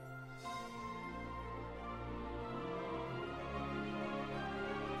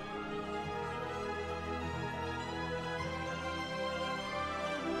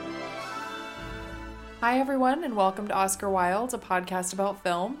Hi, everyone, and welcome to Oscar Wild, a podcast about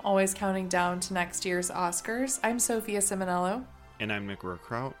film, always counting down to next year's Oscars. I'm Sophia Simonello. And I'm Nick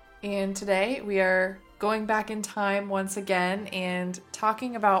Rookrout. And today we are going back in time once again and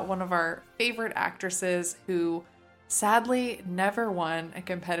talking about one of our favorite actresses who sadly never won a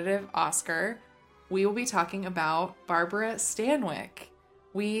competitive Oscar. We will be talking about Barbara Stanwyck.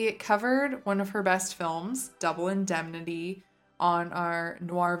 We covered one of her best films, Double Indemnity, on our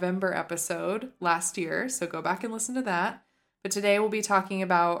Noirvember episode last year, so go back and listen to that. But today we'll be talking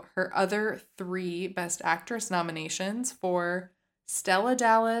about her other three Best Actress nominations for Stella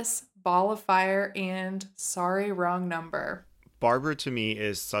Dallas, Ball of Fire, and Sorry, Wrong Number. Barbara to me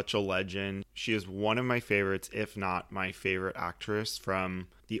is such a legend. She is one of my favorites, if not my favorite actress from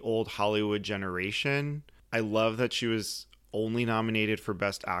the old Hollywood generation. I love that she was only nominated for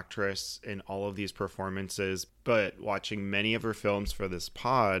Best Actress in all of these performances, but watching many of her films for this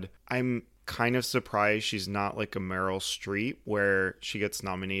pod, I'm kind of surprised she's not like a Meryl Streep where she gets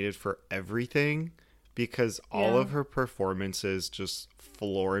nominated for everything, because all of her performances just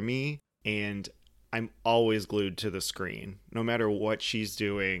floor me, and I'm always glued to the screen. No matter what she's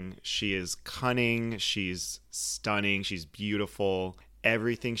doing, she is cunning, she's stunning, she's beautiful.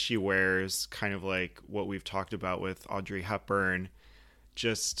 Everything she wears, kind of like what we've talked about with Audrey Hepburn,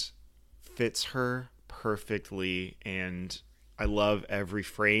 just fits her perfectly. And I love every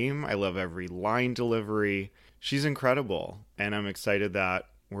frame. I love every line delivery. She's incredible. And I'm excited that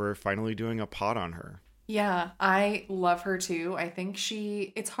we're finally doing a pod on her. Yeah, I love her too. I think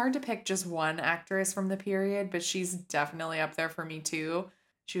it's hard to pick just one actress from the period, but she's definitely up there for me too.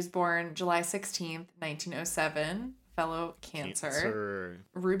 She was born July 16th, 1907. Fellow Cancer.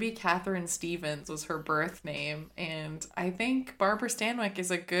 Ruby Catherine Stevens was her birth name, and I think Barbara Stanwyck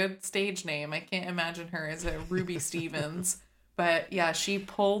is a good stage name. I can't imagine her as a Ruby Stevens, but yeah, she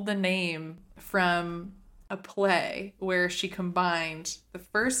pulled the name from a play where she combined the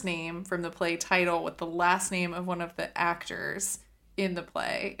first name from the play title with the last name of one of the actors in the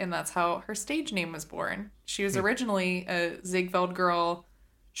play, and that's how her stage name was born. She was originally a Ziegfeld girl,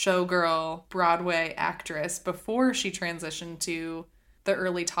 showgirl, Broadway actress before she transitioned to the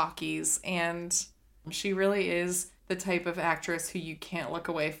early talkies, and she really is the type of actress who you can't look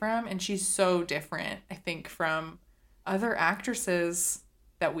away from, and she's so different, I think, from other actresses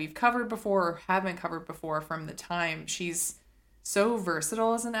that we've covered before or haven't covered before from the time. She's so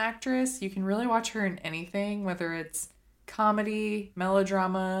versatile as an actress. You can really watch her in anything, whether it's comedy,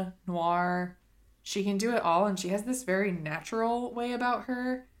 melodrama, noir. She can do it all, and she has this very natural way about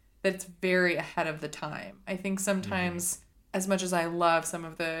her that's very ahead of the time. I think sometimes, as much as I love some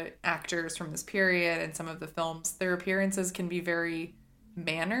of the actors from this period and some of the films, their appearances can be very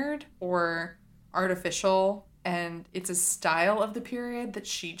mannered or artificial, and it's a style of the period that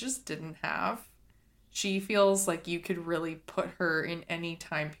she just didn't have. She feels like you could really put her in any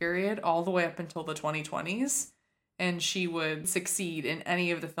time period all the way up until the 2020s. And she would succeed in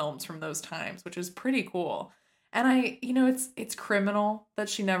any of the films from those times, which is pretty cool. And it's criminal that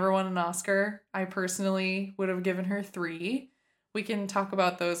she never won an Oscar. I personally would have given her 3. We can talk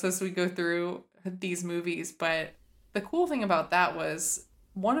about those as we go through these movies. But the cool thing about that was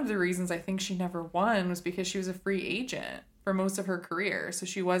one of the reasons I think she never won was because she was a free agent for most of her career. So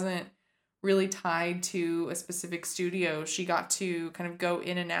she wasn't really tied to a specific studio. She got to kind of go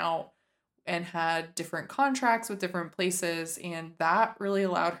in and out and had different contracts with different places, and that really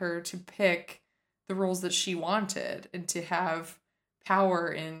allowed her to pick the roles that she wanted and to have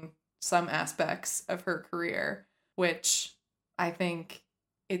power in some aspects of her career, which I think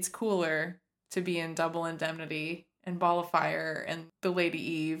it's cooler to be in Double Indemnity and Ball of Fire and The Lady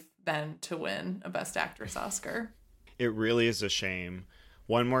Eve than to win a Best Actress Oscar. It really is a shame.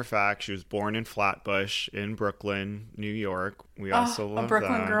 One more fact, she was born in Flatbush in Brooklyn, New York. We also love a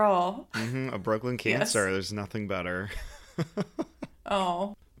Brooklyn that. Girl. A Brooklyn Cancer. Yes. There's nothing better.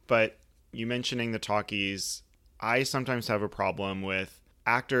 Oh. But you mentioning the talkies, I sometimes have a problem with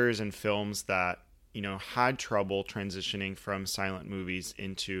actors and films that, had trouble transitioning from silent movies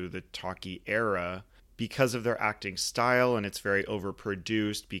into the talkie era because of their acting style, and it's very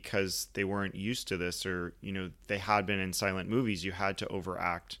overproduced because they weren't used to this, or they had been in silent movies. You had to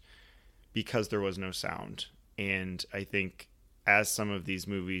overact because there was no sound. And I think as some of these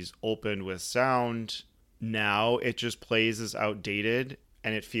movies opened with sound, now it just plays as outdated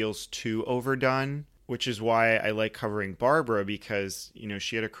and it feels too overdone, which is why I like covering Barbara, because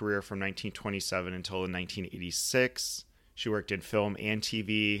she had a career from 1927 until 1986. She worked in film and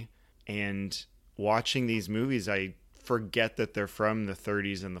TV, and watching these movies, I forget that they're from the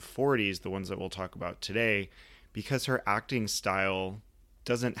 30s and the 40s, the ones that we'll talk about today, because her acting style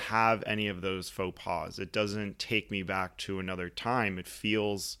doesn't have any of those faux pas. It doesn't take me back to another time. It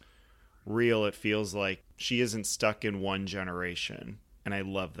feels real. It feels like she isn't stuck in one generation. And I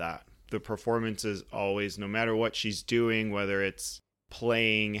love that. The performance is always, no matter what she's doing, whether it's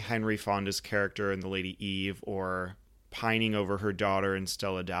playing Henry Fonda's character in The Lady Eve or pining over her daughter in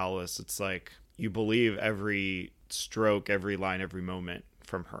Stella Dallas, it's like you believe every stroke, every line, every moment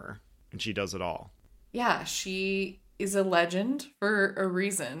from her. And she does it all. Yeah, she is a legend for a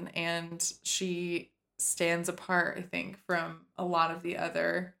reason, and she stands apart, I think, from a lot of the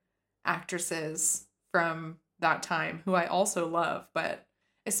other actresses from that time who I also love. But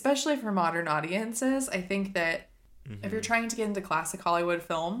especially for modern audiences, I think that if you're trying to get into classic Hollywood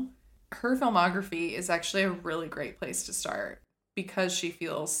film, her filmography is actually a really great place to start because she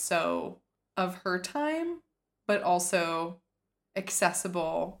feels so of her time, but also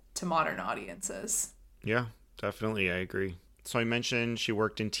accessible to modern audiences. Yeah, definitely. I agree. So I mentioned she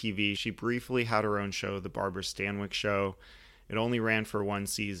worked in TV. She briefly had her own show, The Barbara Stanwyck Show. It only ran for one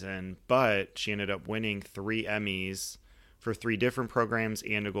season, but she ended up winning 3 Emmys for 3 different programs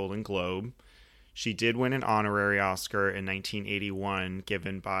and a Golden Globe. She did win an honorary Oscar in 1981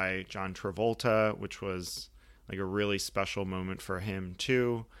 given by John Travolta, which was like a really special moment for him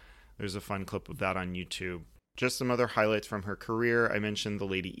too. There's a fun clip of that on YouTube. Just some other highlights from her career. I mentioned The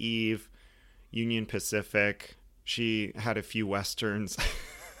Lady Eve, Union Pacific. She had a few Westerns.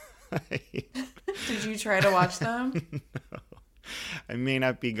 Did you try to watch them? No. I may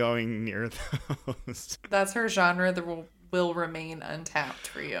not be going near those. That's her genre that will remain untapped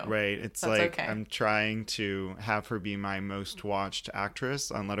for you. Right. It's That's like okay. I'm trying to have her be my most watched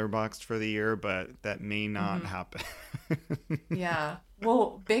actress on Letterboxd for the year, but that may not happen. Yeah.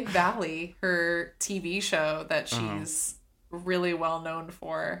 Well, Big Valley, her TV show that she's really well known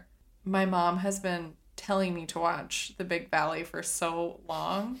for. My mom has been telling me to watch The Big Valley for so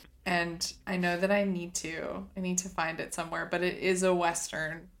long, and I know that I need to. I need to find it somewhere, but it is a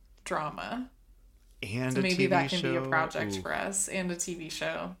Western drama. And So maybe a TV that can show? be a project Ooh. for us, and a TV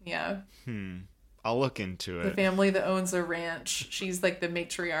show. Yeah. I'll look into The it. family that owns a ranch. She's like the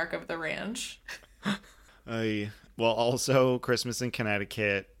matriarch of the ranch. Well, also Christmas in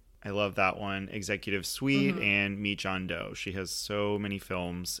Connecticut. I love that one. Executive Suite and Meet John Doe. She has so many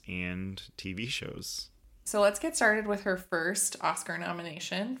films and TV shows. So let's get started with her first Oscar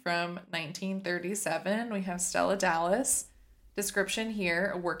nomination from 1937. We have Stella Dallas. Description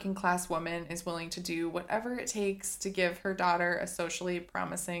here: a working class woman is willing to do whatever it takes to give her daughter a socially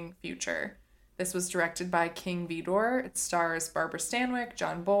promising future. This was directed by King Vidor. It stars Barbara Stanwyck,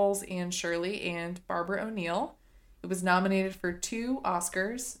 John Bowles, Anne Shirley, and Barbara O'Neill. It was nominated for 2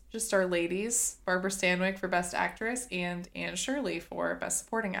 Oscars, just our ladies, Barbara Stanwyck for Best Actress and Anne Shirley for Best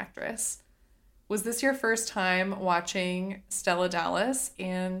Supporting Actress. Was this your first time watching Stella Dallas,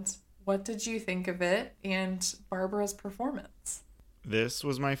 and what did you think of it and Barbara's performance? This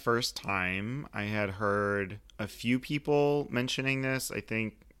was my first time. I had heard a few people mentioning this. I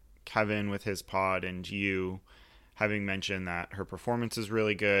think Kevin with his pod and you having mentioned that her performance is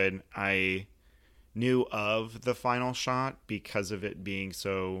really good. I knew of the final shot because of it being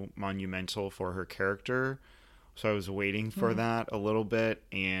so monumental for her character. So I was waiting for that a little bit,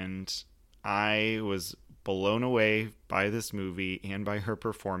 and I was blown away by this movie and by her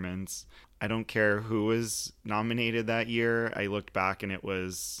performance. I don't care who was nominated that year. I looked back and it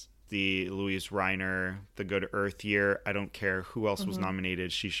was the Louise Reiner, The Good Earth year. I don't care who else was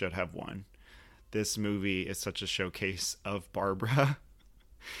nominated. She should have won. This movie is such a showcase of Barbara.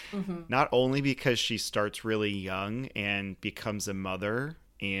 Not only because she starts really young and becomes a mother,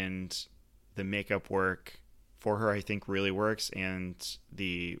 and the makeup work for her I think really works, and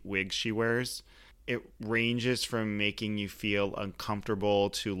the wigs she wears. It ranges from making you feel uncomfortable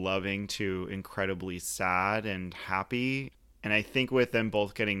to loving to incredibly sad and happy. And I think with them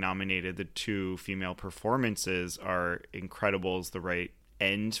both getting nominated, the 2 female performances are incredible as the right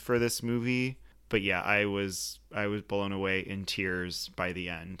end for this movie. But yeah, I was blown away in tears by the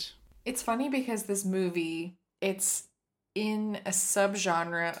end. It's funny because this movie, it's in a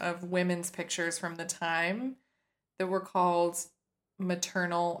subgenre of women's pictures from the time that were called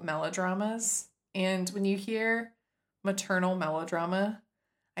maternal melodramas. And when you hear maternal melodrama,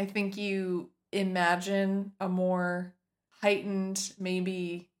 I think you imagine a more heightened,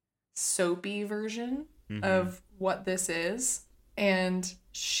 maybe soapy version of what this is. And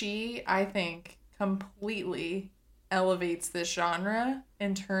she, I think, completely elevates this genre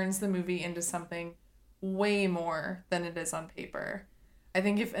and turns the movie into something way more than it is on paper. I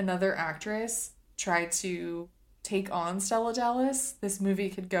think if another actress tried to take on Stella Dallas, this movie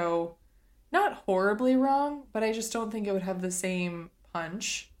could go not horribly wrong, but I just don't think it would have the same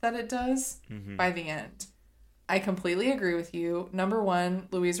punch that it does Mm-hmm. by the end. I completely agree with you. Number one,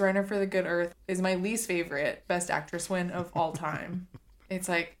 Louise Reiner for The Good Earth is my least favorite Best Actress win of all time. It's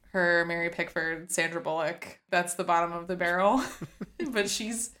like her, Mary Pickford, Sandra Bullock. That's the bottom of the barrel. But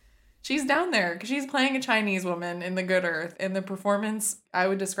she's down there because she's playing a Chinese woman in The Good Earth. And the performance I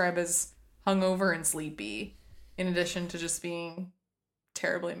would describe as hungover and sleepy, in addition to just being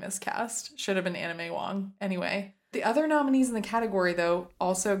terribly miscast. Should have been Anna May Wong. Anyway, the other nominees in the category, though,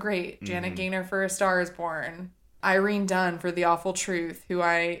 also great. Janet Gaynor for A Star is Born. Irene Dunn for The Awful Truth, who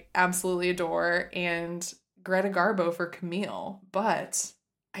I absolutely adore. And Greta Garbo for Camille. But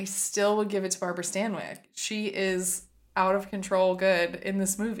I still would give it to Barbara Stanwyck. She is out of control good in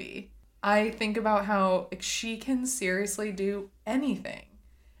this movie. I think about how she can seriously do anything.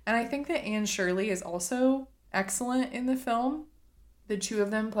 And I think that Anne Shirley is also excellent in the film. The two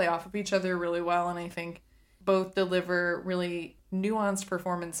of them play off of each other really well, and I think both deliver really nuanced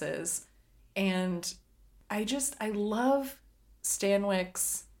performances. And I love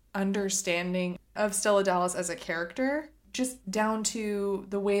Stanwyck's understanding of Stella Dallas as a character, just down to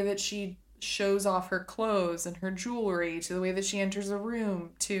the way that she shows off her clothes and her jewelry, to the way that she enters a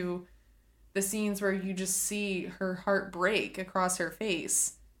room, to the scenes where you just see her heart break across her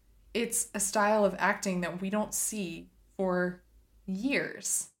face. It's a style of acting that we don't see for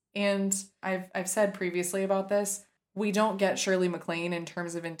years. And I've said previously about this, we don't get Shirley MacLaine in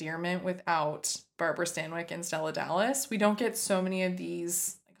terms of endearment without Barbara Stanwyck and Stella Dallas. We don't get so many of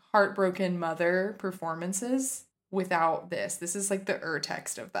these heartbroken mother performances without this. This is like the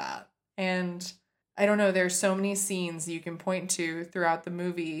text of that. And I don't know, there's so many scenes you can point to throughout the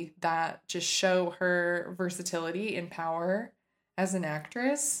movie that just show her versatility and power as an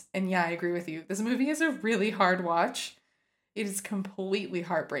actress. And yeah, I agree with you. This movie is a really hard watch. It is completely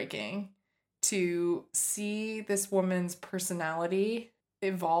heartbreaking to see this woman's personality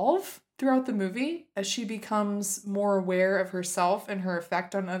evolve throughout the movie as she becomes more aware of herself and her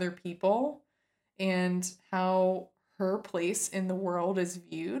effect on other people and how her place in the world is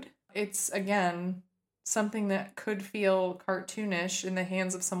viewed. It's, again, something that could feel cartoonish in the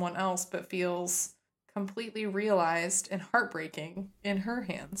hands of someone else, but feels completely realized and heartbreaking in her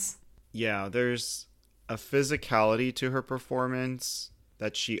hands. Yeah, there's a physicality to her performance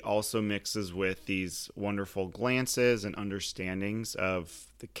that she also mixes with these wonderful glances and understandings of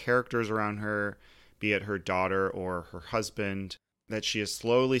the characters around her, be it her daughter or her husband, that she is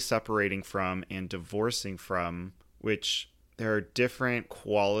slowly separating from and divorcing from, which there are different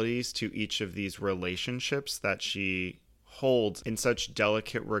qualities to each of these relationships that she holds in such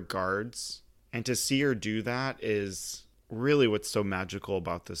delicate regards. And to see her do that is really what's so magical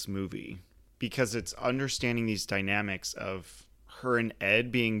about this movie, because it's understanding these dynamics of her and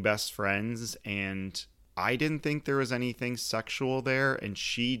Ed being best friends, and I didn't think there was anything sexual there, and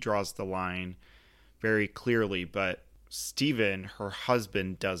she draws the line very clearly, but Steven, her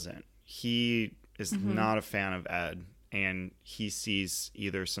husband, doesn't. He is not a fan of Ed, and he sees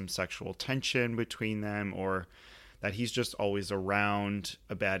either some sexual tension between them or that he's just always around,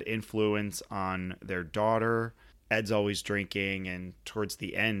 a bad influence on their daughter. Ed's always drinking, and towards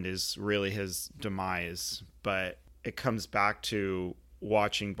the end is really his demise. But it comes back to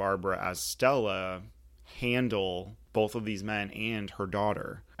watching Barbara as Stella handle both of these men and her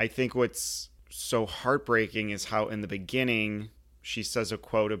daughter. I think what's so heartbreaking is how in the beginning she says a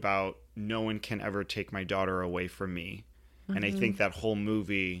quote about, "No one can ever take my daughter away from me." And I think that whole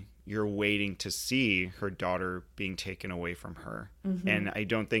movie, you're waiting to see her daughter being taken away from her. And I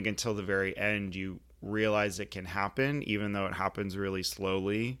don't think until the very end you realize it can happen, even though it happens really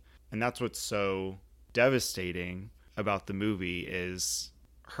slowly. And that's what's so devastating about the movie, is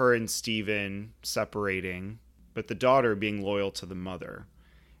her and Steven separating, but the daughter being loyal to the mother.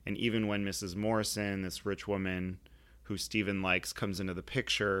 And even when Mrs. Morrison, this rich woman who Steven likes, comes into the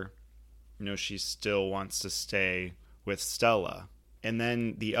picture, you know, she still wants to stay with Stella. And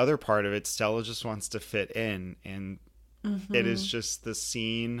then the other part of it, Stella just wants to fit in. And it is just the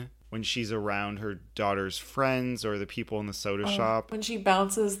scene when she's around her daughter's friends or the people in the soda shop. When she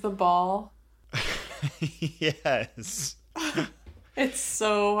bounces the ball. Yes. It's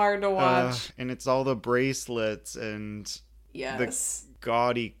so hard to watch. And it's all the bracelets and Yes. the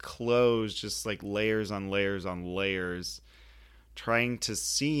gaudy clothes, just like layers on layers on layers, trying to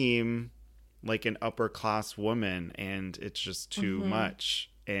seem like an upper class woman, and it's just too much.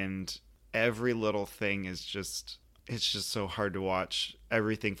 And every little thing is just, it's just so hard to watch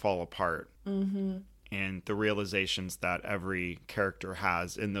everything fall apart. And the realizations that every character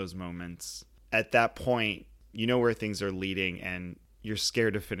has in those moments. At that point, you know where things are leading, and you're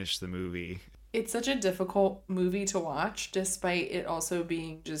scared to finish the movie. it's such a difficult movie to watch, despite it also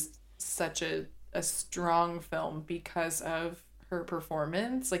being just such a strong film because of her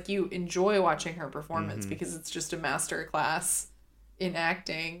performance. Like, you enjoy watching her performance Mm-hmm. because it's just a master class in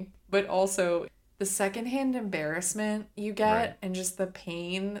acting, but also the secondhand embarrassment you Right. get and just the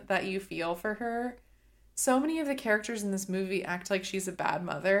pain that you feel for her. So many of the characters in this movie act like she's a bad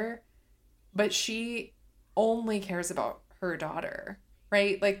mother, but she only cares about her daughter,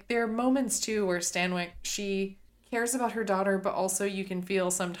 right? Like, there are moments too where Stanwyck, she cares about her daughter, but also you can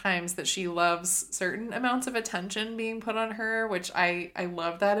feel sometimes that she loves certain amounts of attention being put on her, which I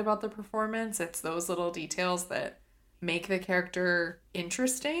love that about the performance. It's those little details that make the character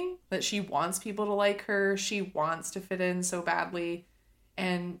interesting, that she wants people to like her, she wants to fit in so badly,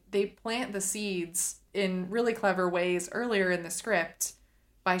 and they plant the seeds in really clever ways earlier in the script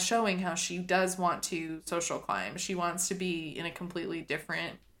by showing how she does want to social climb. She wants to be in a completely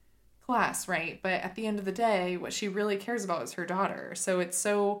different class, right? But at the end of the day, what she really cares about is her daughter. So it's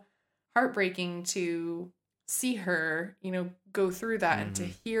so heartbreaking to see her, go through that and to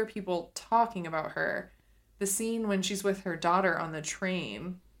Mm-hmm. hear people talking about her. The scene when she's with her daughter on the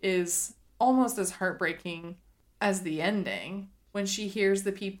train is almost as heartbreaking as the ending. When she hears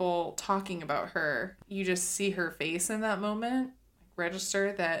the people talking about her, you just see her face in that moment, like,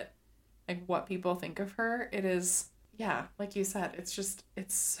 register that, like, what people think of her. It is, yeah, like you said,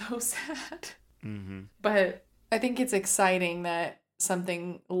 it's so sad. Mm-hmm. But I think it's exciting that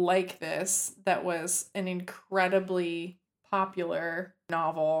something like this, that was an incredibly popular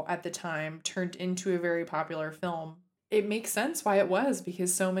novel at the time, turned into a very popular film. It makes sense why it was,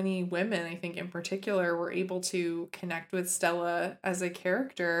 because so many women, I think in particular, were able to connect with Stella as a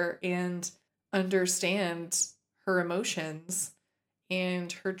character and understand her emotions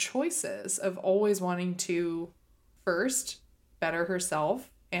and her choices of always wanting to first better herself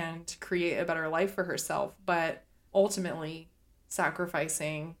and create a better life for herself, but ultimately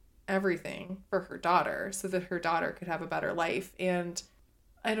sacrificing everything for her daughter so that her daughter could have a better life. And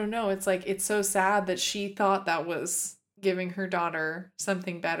I don't know, it's like, it's so sad that she thought that was giving her daughter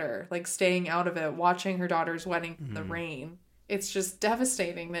something better, like staying out of it, watching her daughter's wedding from the Mm-hmm. rain. It's just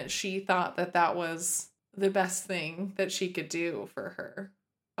devastating that she thought that that was the best thing that she could do for her.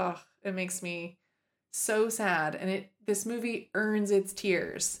 Ugh, it makes me so sad. And this movie earns its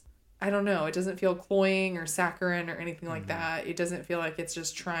tears. I don't know, it doesn't feel cloying or saccharine or anything like Mm-hmm. that. It doesn't feel like it's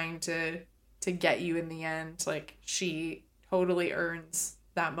just trying to get you in the end. Like, she totally earns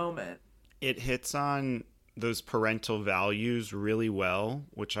that moment. It hits on those parental values really well,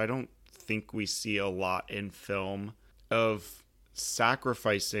 which I don't think we see a lot in film, of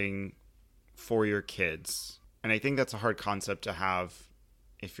sacrificing for your kids. And I think that's a hard concept to have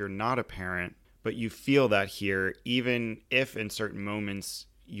if you're not a parent, but you feel that here, even if in certain moments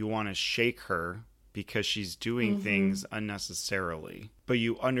you want to shake her because she's doing Mm-hmm. things unnecessarily, but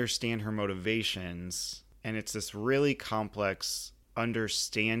you understand her motivations. And it's this really complex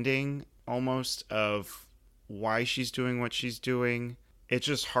understanding almost of why she's doing what she's doing. It's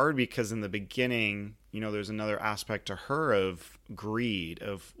just hard because in the beginning, there's another aspect to her of greed,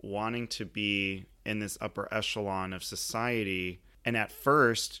 of wanting to be in this upper echelon of society. And at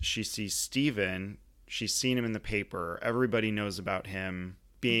first, she sees Steven, she's seen him in the paper, everybody knows about him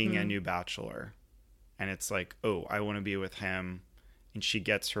being a Mm-hmm. new bachelor. And it's like, oh, I want to be with him. And she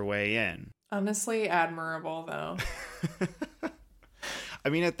gets her way in. Honestly, admirable though. I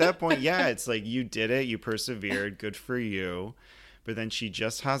mean, at that point, yeah, it's like you did it, you persevered, good for you. But then she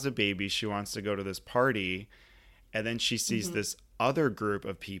just has a baby. She wants to go to this party. And then she sees Mm-hmm. this other group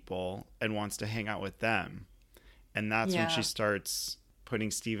of people and wants to hang out with them. And that's when she Yeah. starts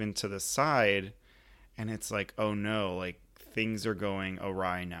putting Steven to the side. And it's like, oh no, like things are going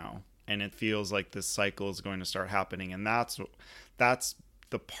awry now. And it feels like this cycle is going to start happening. And that's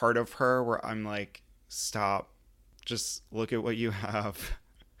the part of her where I'm like, stop, just look at what you have.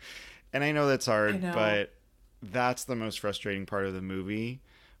 And I know that's I hard, know. but that's the most frustrating part of the movie.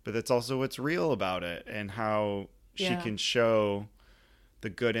 But that's also what's real about it, and how she Yeah. can show the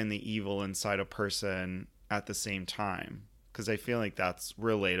good and the evil inside a person at the same time. Because I feel like that's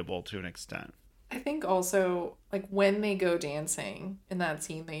relatable to an extent. I think also, like, when they go dancing in that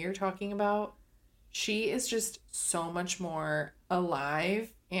scene that you're talking about, she is just so much more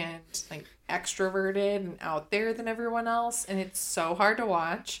alive and, like, extroverted and out there than everyone else. And it's so hard to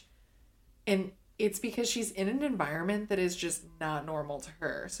watch. And it's because she's in an environment that is just not normal to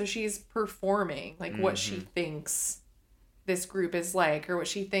her. So she's performing, like, what she Mm-hmm. thinks this group is like, or what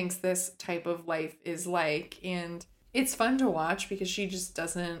she thinks this type of life is like. And it's fun to watch because she just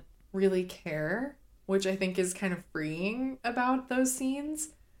doesn't really care, which I think is kind of freeing about those scenes.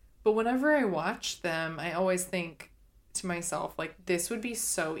 But whenever I watch them, I always think to myself, like, this would be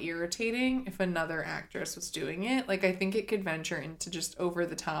so irritating if another actress was doing it. Like, I think it could venture into just over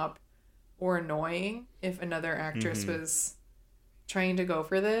the top or annoying if another actress was trying to go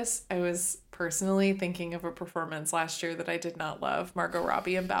for this. I was personally thinking of a performance last year that I did not love, Margot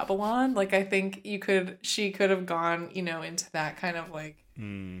Robbie in Babylon. Like, I think she could have gone, into that kind of like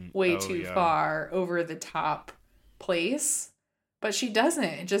way too far over the top place, but she doesn't.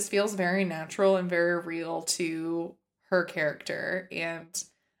 It just feels very natural and very real to her character. And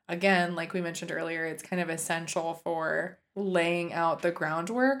again, like we mentioned earlier, it's kind of essential for laying out the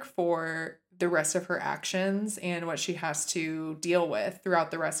groundwork for the rest of her actions and what she has to deal with throughout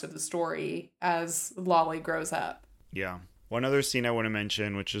the rest of the story as Lolly grows up. Yeah. One other scene I want to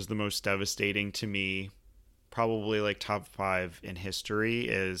mention, which is the most devastating to me, probably like top 5 in history,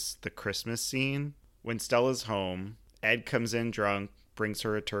 is the Christmas scene. When Stella's home, Ed comes in drunk, brings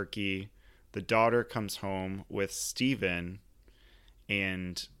her a turkey. The daughter comes home with Steven,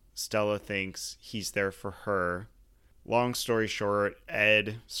 and Stella thinks he's there for her. Long story short,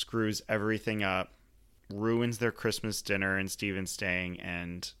 Ed screws everything up, ruins their Christmas dinner and Steven's staying,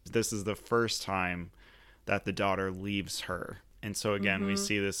 and this is the first time that the daughter leaves her. And so again, we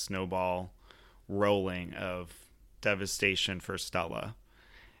see this snowball rolling of devastation for Stella.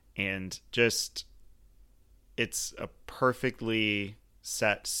 And just, it's a perfectly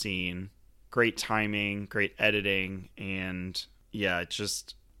set scene, great timing, great editing, and yeah, it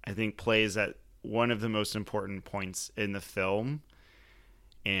just, I think, plays at one of the most important points in the film.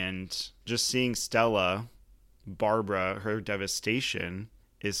 And just seeing Stella, Barbara, her devastation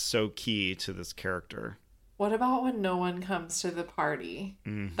is so key to this character. What about when no one comes to the party?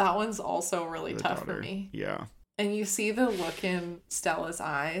 That one's also really tough for me. Yeah. And you see the look in Stella's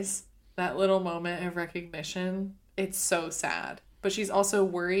eyes, that little moment of recognition. It's so sad. But she's also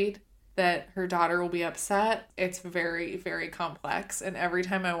worried that her daughter will be upset. It's very, very complex. And every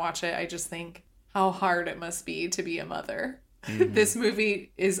time I watch it, I just think how hard it must be to be a mother. This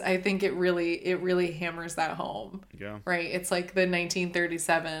movie is, I think it really hammers that home. Yeah. Right? It's like the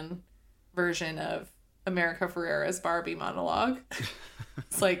 1937 version of America Ferrera's Barbie monologue.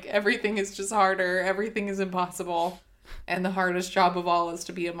 It's like everything is just harder. Everything is impossible. And the hardest job of all is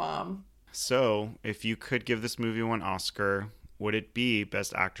to be a mom. So, if you could give this movie one Oscar, would it be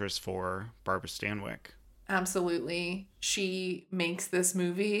Best Actress for Barbara Stanwyck? Absolutely. She makes this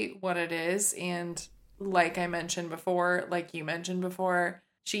movie what it is. And like you mentioned before,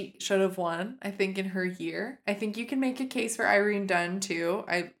 she should have won, I think, in her year. I think you can make a case for Irene Dunne, too.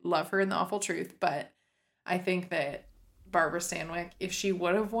 I love her in The Awful Truth, but I think that Barbara Stanwyck, if she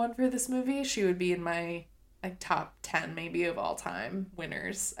would have won for this movie, she would be in my top 10 maybe of all time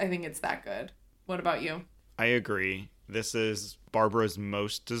winners. I think it's that good. What about you? I agree. This is Barbara's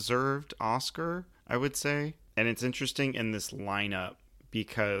most deserved Oscar, I would say. And it's interesting in this lineup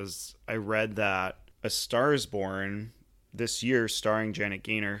because I read that A Star is Born this year, starring Janet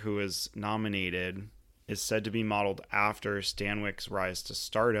Gaynor, who is nominated, is said to be modeled after Stanwyck's rise to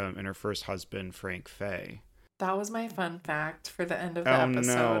stardom and her first husband, Frank Fay. That was my fun fact for the end of the episode.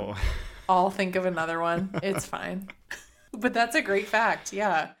 No. I'll think of another one. It's fine. But that's a great fact.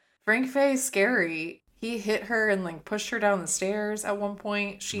 Yeah. Frank Fay is scary. He hit her and pushed her down the stairs at one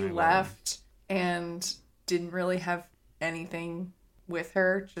point. She left and didn't really have anything with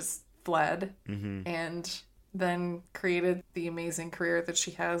her, just fled, and then created the amazing career that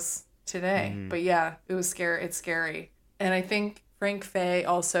she has today. But yeah, it was scary. It's scary. And I think Frank Fay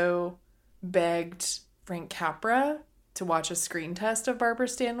also begged Frank Capra to watch a screen test of Barbara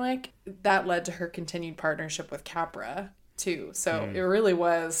Stanwyck. That led to her continued partnership with Capra too. So it really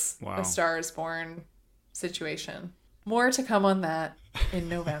was a Star is Born situation. More to come on that in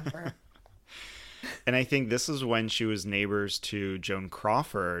November. And I think this is when she was neighbors to Joan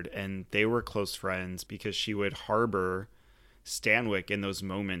Crawford, and they were close friends because she would harbor Stanwyck in those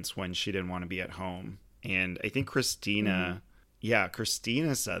moments when she didn't want to be at home. And I think Christina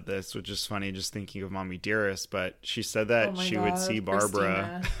said this, which is funny just thinking of Mommy Dearest, but she said that would see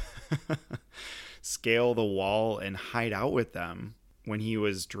Barbara scale the wall and hide out with them when he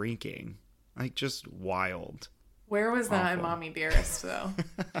was drinking. Just wild. Where was that in Mommy Dearest, though?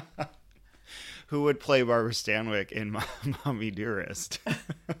 Who would play Barbara Stanwyck in Mommy Dearest?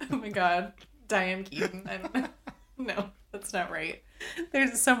 Oh my God. Diane Keaton. I don't know. No, that's not right.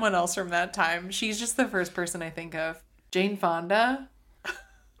 There's someone else from that time. She's just the first person I think of. Jane Fonda?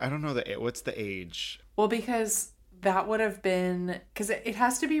 I don't know what's the age? Well, because that would have been... Because it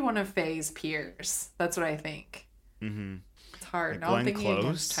has to be one of Faye's peers. That's what I think. Mm-hmm. It's hard. Now I'm thinking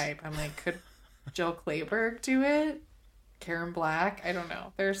against type. I'm like, could Jill Clayburgh do it? Karen Black. I don't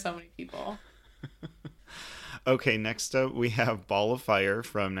know. There are so many people. Okay, next up we have Ball of Fire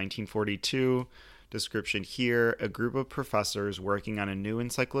from 1942. Description here: a group of professors working on a new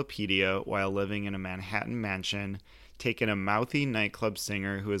encyclopedia while living in a Manhattan mansion take in a mouthy nightclub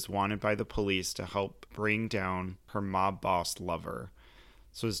singer who is wanted by the police to help bring down her mob boss lover.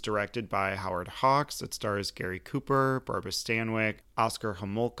 So it's directed by Howard Hawks. It stars Gary Cooper, Barbara Stanwyck, Oscar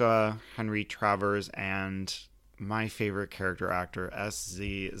Homolka, Henry Travers, and my favorite character actor,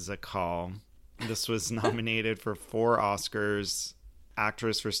 S.Z. Zakal. This was nominated for 4 Oscars.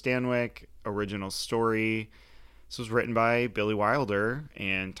 Actress for Stanwyck, original story. This was written by Billy Wilder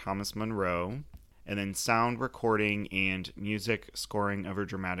and Thomas Monroe. And then sound recording and music scoring of a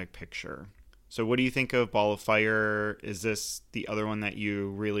dramatic picture. So what do you think of Ball of Fire? Is this the other one that you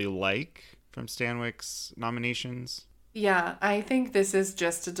really like from Stanwyck's nominations? Yeah, I think this is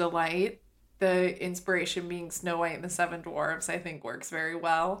just a delight. The inspiration being Snow White and the Seven Dwarfs, I think works very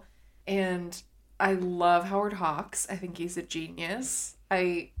well. And I love Howard Hawks. I think he's a genius.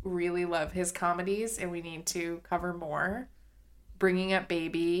 I really love his comedies, and we need to cover more. Bringing Up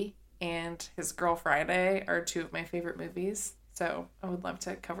Baby and His Girl Friday are 2 of my favorite movies. So I would love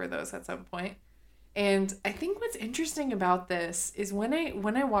to cover those at some point. And I think what's interesting about this is when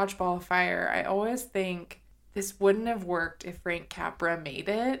I watch Ball of Fire, I always think this wouldn't have worked if Frank Capra made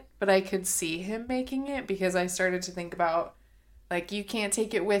it, but I could see him making it because I started to think about like You Can't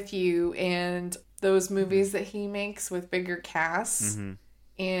Take It With You and those movies that he makes with bigger casts. Mm-hmm.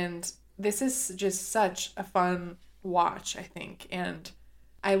 And this is just such a fun watch, I think. And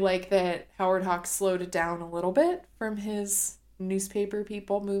I like that Howard Hawks slowed it down a little bit from his newspaper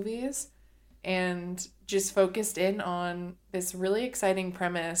people movies and just focused in on this really exciting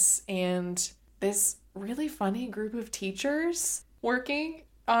premise and this really funny group of teachers working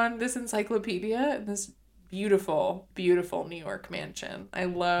on this encyclopedia and this beautiful, beautiful New York mansion. I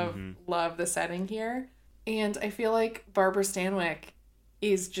love the setting here. And I feel like Barbara Stanwyck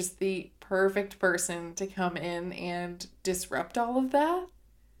is just the perfect person to come in and disrupt all of that.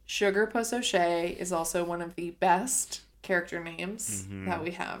 Sugar Puss O'Shea is also one of the best character names that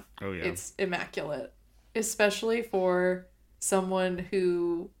we have. Oh, yeah. It's immaculate, especially for someone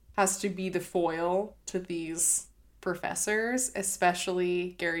who has to be the foil to these professors,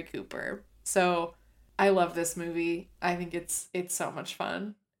 especially Gary Cooper. So I love this movie. I think it's so much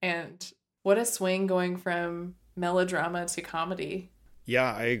fun. And what a swing going from melodrama to comedy.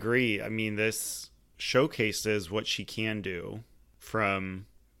 Yeah, I agree. I mean, this showcases what she can do, from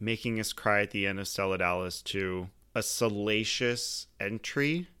making us cry at the end of Stella Dallas to a salacious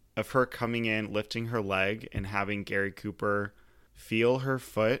entry of her coming in, lifting her leg, and having Gary Cooper feel her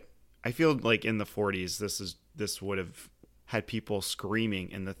foot. I feel like in the 40s, this would have had people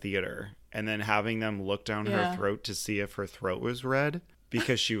screaming in the theater, and then having them look down her throat to see if her throat was red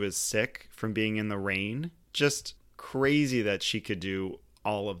because she was sick from being in the rain. Just crazy that she could do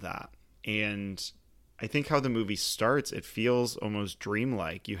all of that. And I think how the movie starts, it feels almost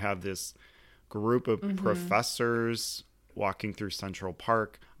dreamlike. You have this group of professors walking through Central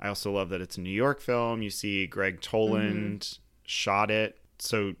Park. I also love that it's a New York film. You see Greg Toland shot it.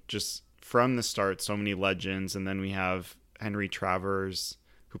 So just from the start, so many legends. And then we have Henry Travers,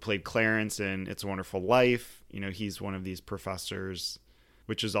 who played Clarence in It's a Wonderful Life. You know, he's one of these professors,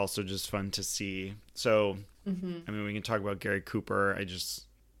 which is also just fun to see. So, I mean, we can talk about Gary Cooper.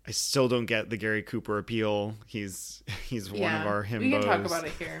 I still don't get the Gary Cooper appeal. He's one of our himbos. We can talk about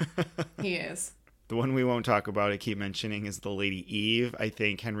it here. He is. The one we won't talk about, I keep mentioning, is the Lady Eve. I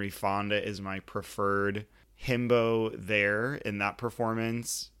think Henry Fonda is my preferred himbo there in that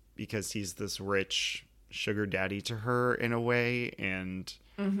performance because he's this rich sugar daddy to her in a way, and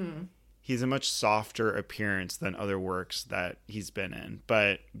he's a much softer appearance than other works that he's been in.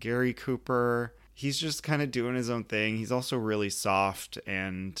 But Gary Cooper, he's just kind of doing his own thing. He's also really soft,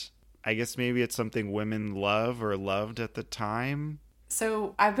 and I guess maybe it's something women love or loved at the time.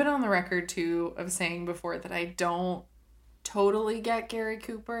 So I've been on the record too of saying before that I don't totally get Gary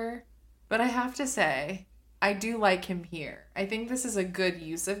Cooper, but I have to say I do like him here. I think this is a good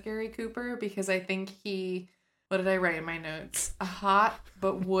use of Gary Cooper because I think what did I write in my notes? A hot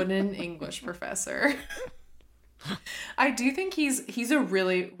but wooden English professor. I do think he's a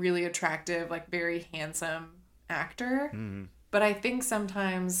really, really attractive, like very handsome actor. But I think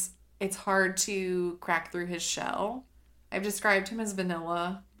sometimes it's hard to crack through his shell. I've described him as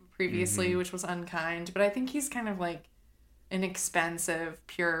vanilla previously, which was unkind, but I think he's kind of like an expensive,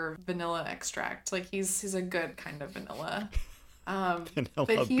 pure vanilla extract. Like he's a good kind of vanilla. Vanilla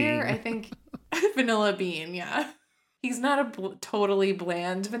but here, bean. I think vanilla bean, yeah. He's not a totally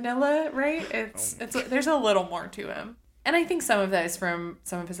bland vanilla, right? It's there's a little more to him. And I think some of that is from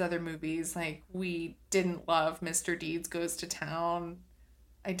some of his other movies. Like, we didn't love Mr. Deeds Goes to Town.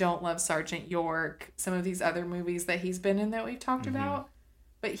 I don't love Sergeant York. Some of these other movies that he's been in that we've talked about.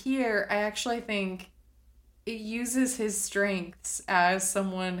 But here, I actually think it uses his strengths as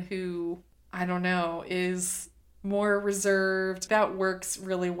someone who, I don't know, is more reserved. That works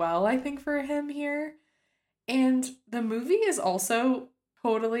really well, I think, for him here. And the movie is also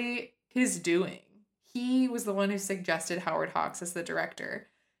totally his doing. He was the one who suggested Howard Hawks as the director.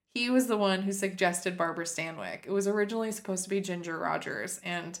 He was the one who suggested Barbara Stanwyck. It was originally supposed to be Ginger Rogers,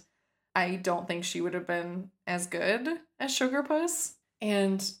 and I don't think she would have been as good as Sugar Puss.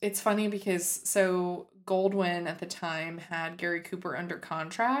 And it's funny because so Goldwyn at the time had Gary Cooper under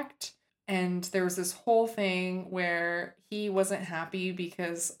contract, and there was this whole thing where he wasn't happy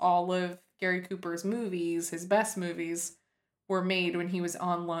because all of Gary Cooper's movies, his best movies, were made when he was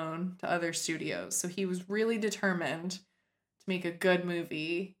on loan to other studios. So he was really determined to make a good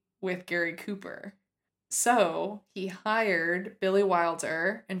movie with Gary Cooper. So he hired Billy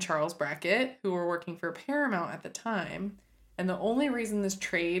Wilder and Charles Brackett, who were working for Paramount at the time. And the only reason this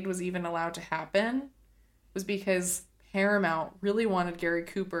trade was even allowed to happen was because Paramount really wanted Gary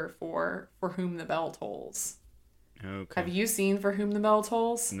Cooper for Whom the Bell Tolls. Okay. Have you seen For Whom the Bell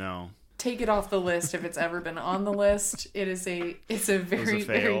Tolls? No. Take it off the list if it's ever been on the list. It's a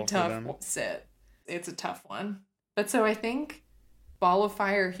very tough sit. It's a tough one. But so I think Ball of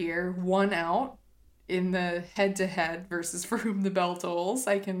Fire here won out in the head-to-head versus For Whom the Bell Tolls.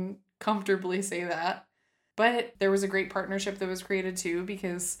 I can comfortably say that. But there was a great partnership that was created too,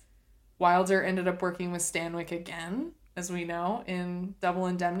 because Wilder ended up working with Stanwyck again, as we know, in Double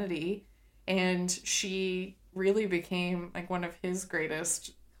Indemnity. And she really became like one of his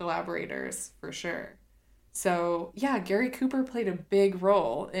greatest collaborators for sure. So yeah, Gary Cooper played a big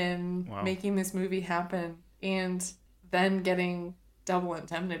role in making this movie happen, and then getting Double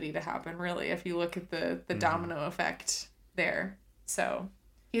Indemnity to happen, really, if you look at the domino effect there. So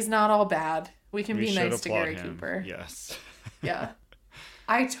he's not all bad. We can be nice to Gary Cooper. Yes. Yeah.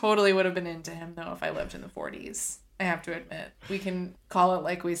 I totally would have been into him though if I lived in the 40s. I have to admit. We can call it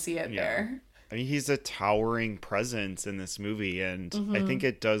like we see it there. I mean, he's a towering presence in this movie, and I think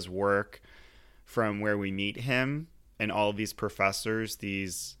it does work from where we meet him and all of these professors,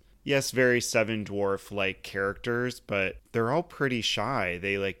 these, yes, very Seven Dwarf-like characters, but they're all pretty shy.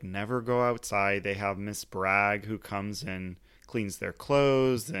 They, like, never go outside. They have Miss Bragg who comes and cleans their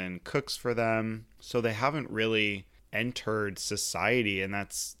clothes and cooks for them. So they haven't really entered society, and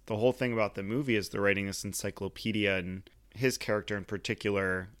that's the whole thing about the movie, is they're writing this encyclopedia, and his character in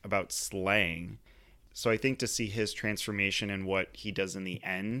particular, about slang. So I think to see his transformation and what he does in the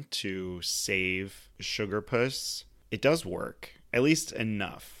end to save Sugar Puss, it does work, at least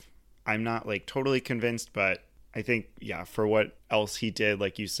enough. I'm not like totally convinced, but I think, yeah, for what else he did,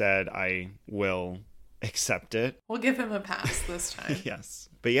 like you said, I will accept it. We'll give him a pass this time. Yes.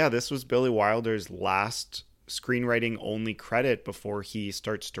 But yeah, this was Billy Wilder's last screenwriting only credit before he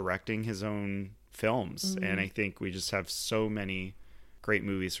starts directing his own films. And I think we just have so many great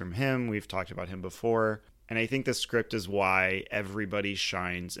movies from him. We've talked about him before. And I think the script is why everybody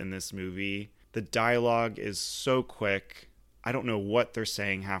shines in this movie. The dialogue is so quick. I don't know what they're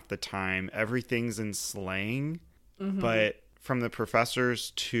saying half the time. Everything's in slang. But from the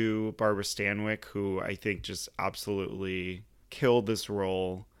professors to Barbara Stanwyck, who I think just absolutely killed this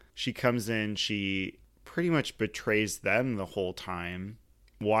role. She comes in, she pretty much betrays them the whole time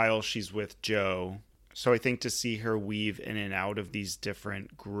while she's with Joe. So I think to see her weave in and out of these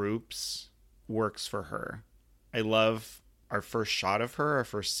different groups works for her. I love our first shot of her, our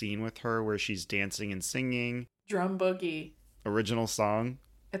first scene with her, where she's dancing and singing. Drum Boogie. Original song.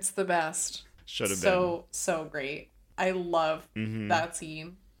 It's the best. Should have been. So great. I love that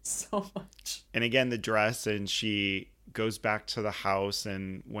scene so much. And again, the dress, and she goes back to the house,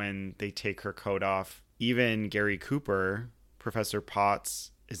 and when they take her coat off, even Gary Cooper, Professor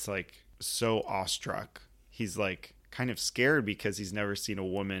Potts, is like so awestruck. He's like kind of scared because he's never seen a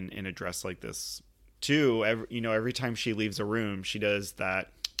woman in a dress like this. Too, every time she leaves a room, she does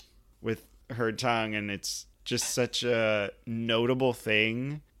that with her tongue, and it's just such a notable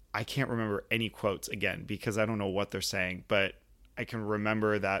thing. I can't remember any quotes again because I don't know what they're saying, but I can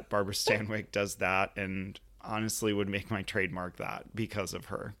remember that Barbara Stanwyck does that, and honestly would make my trademark that because of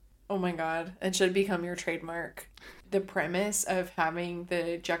her. Oh my God. It should become your trademark. The premise of having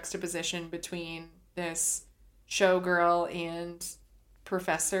the juxtaposition between this showgirl and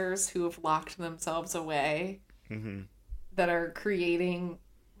professors who have locked themselves away that are creating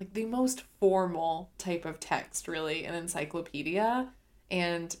like the most formal type of text, really, an encyclopedia,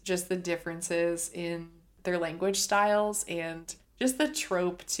 and just the differences in their language styles, and just the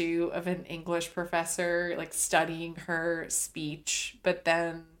trope too of an English professor like studying her speech but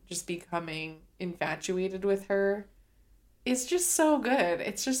then just becoming infatuated with her is just so good.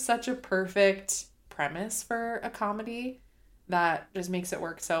 It's just such a perfect premise for a comedy that just makes it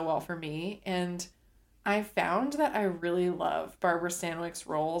work so well for me. And I found that I really love Barbara Stanwyck's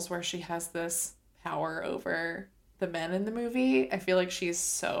roles where she has this power over the men in the movie. I feel like she's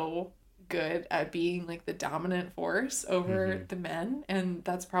so good at being like the dominant force over the men, and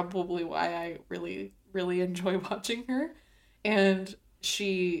that's probably why I really really enjoy watching her. And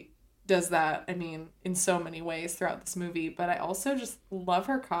she does that, I mean, in so many ways throughout this movie, but I also just love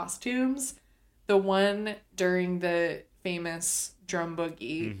her costumes. The one during the famous drum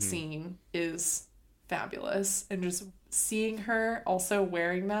boogie scene is fabulous, and just seeing her also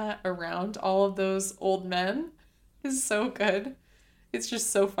wearing that around all of those old men is so good. It's just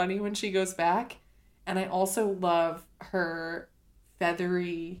so funny when she goes back. And I also love her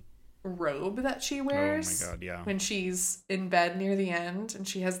feathery robe that she wears. Oh my God, yeah. When she's in bed near the end and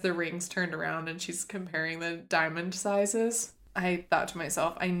she has the rings turned around and she's comparing the diamond sizes. I thought to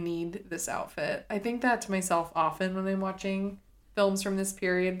myself, I need this outfit. I think that to myself often when I'm watching films from this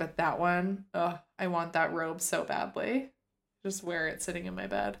period, but that one, I want that robe so badly. Just wear it sitting in my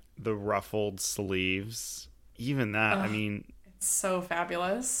bed. The ruffled sleeves, even that, I mean, it's so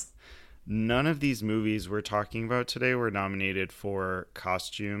fabulous. None of these movies we're talking about today were nominated for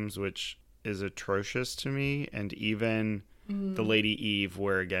costumes, which is atrocious to me. And even The Lady Eve,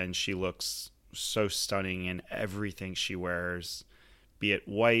 where again, she looks so stunning in everything she wears, be it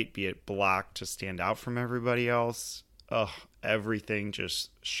white, be it black, to stand out from everybody else. Everything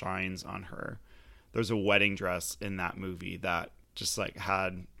just shines on her. There's a wedding dress in that movie that just like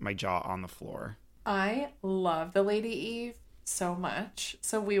had my jaw on the floor. I love The Lady Eve so much.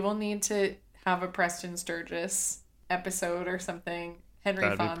 So we will need to have a Preston Sturgis episode or something. Henry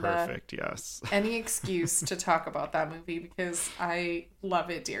That'd Fonda. be perfect, yes. Any excuse to talk about that movie because I love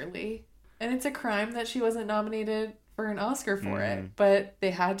it dearly. And it's a crime that she wasn't nominated for an Oscar for it, but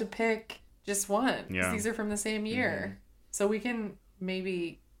they had to pick just one because these are from the same year. So we can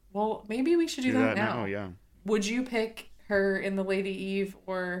maybe we should do that now. Yeah. Would you pick her in The Lady Eve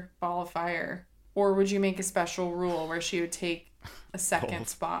or Ball of Fire? Or would you make a special rule where she would take a second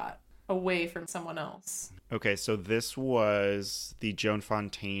spot away from someone else? Okay, so this was the Joan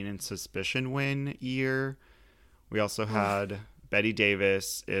Fontaine and Suspicion win year. We also had Bette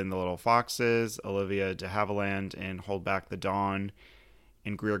Davis in The Little Foxes, Olivia de Havilland in Hold Back the Dawn,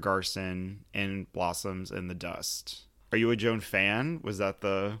 and Greer Garson in Blossoms in the Dust. Are you a Joan fan? Was that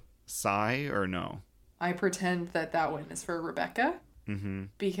the sigh or no? I pretend that win is for Rebecca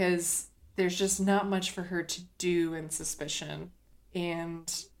because there's just not much for her to do in Suspicion.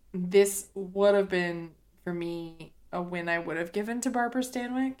 And this would have been, for me, a win I would have given to Barbara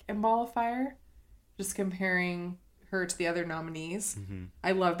Stanwyck in Ball of Fire. Just comparing her to the other nominees.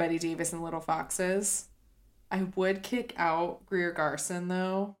 I love Bette Davis in Little Foxes. I would kick out Greer Garson,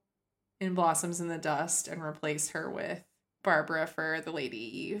 though, in Blossoms in the Dust and replace her with Barbara for The Lady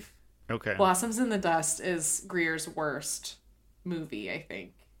Eve. Okay. Blossoms in the Dust is Greer's worst movie, I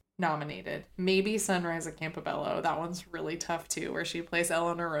think. Nominated. Maybe Sunrise at Campobello. That one's really tough too, where she plays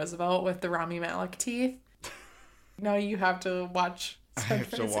Eleanor Roosevelt with the Rami Malek teeth. Now you have to watch. I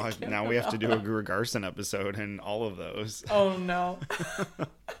have to watch. Now we have to do a Greer Garson episode and all of those. Oh no.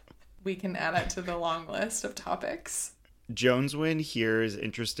 We can add it to the long list of topics. Joan's win here is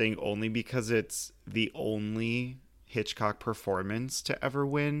interesting only because it's the only Hitchcock performance to ever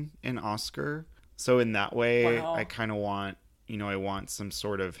win an Oscar. So in that way, I kind of want, I want some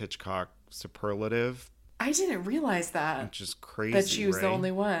sort of Hitchcock superlative. I didn't realize that. Which is crazy, that she was the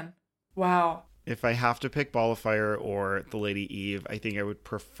only one. Wow. If I have to pick Ball of Fire or The Lady Eve, I think I would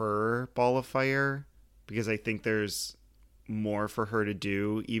prefer Ball of Fire because I think there's more for her to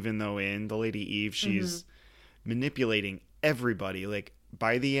do, even though in The Lady Eve, she's manipulating everybody. Like,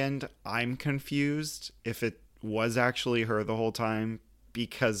 by the end, I'm confused if it was actually her the whole time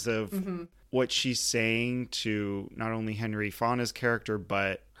because of what she's saying to not only Henry Fonda's character,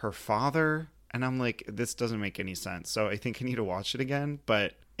 but her father. And I'm like, this doesn't make any sense. So I think I need to watch it again.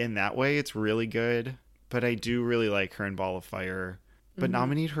 But in that way, it's really good. But I do really like her in Ball of Fire. But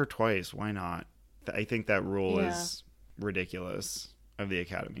nominate her twice. Why not? I think that rule is ridiculous of the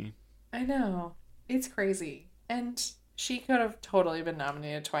Academy. I know. It's crazy. And she could have totally been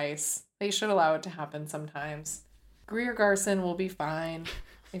nominated twice. They should allow it to happen sometimes. Greer Garson will be fine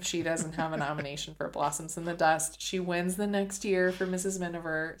if she doesn't have a nomination for Blossoms in the Dust. She wins the next year for Mrs.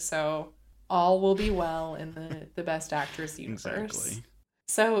 Miniver, so all will be well in the Best Actress universe. Exactly.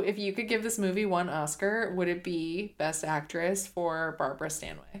 So if you could give this movie one Oscar, would it be Best Actress for Barbara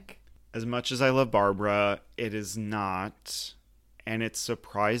Stanwyck? As much as I love Barbara, it is not. And it's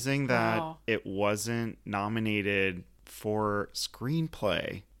surprising that Wow. it wasn't nominated for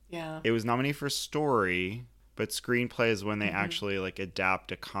screenplay. Yeah. It was nominated for story, but screenplay is when they Hmm. actually like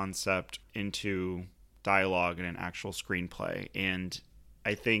adapt a concept into dialogue in an actual screenplay. And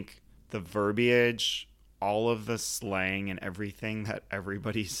I think the verbiage, all of the slang and everything that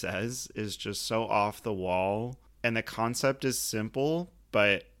everybody says is just so off the wall. And the concept is simple,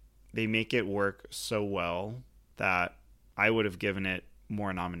 but they make it work so well that I would have given it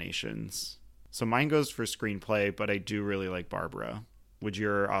more nominations. So mine goes for screenplay, but I do really like Barbara. Would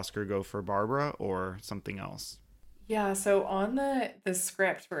your Oscar go for Barbara or something else? Yeah, so on the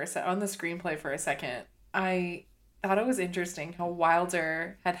script for on the screenplay for a second, I thought it was interesting how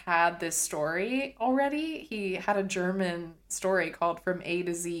Wilder had this story already. He had a German story called From A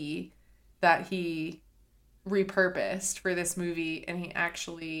to Z that he repurposed for this movie, and he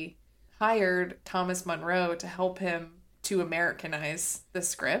actually hired Thomas Monroe to help him to Americanize the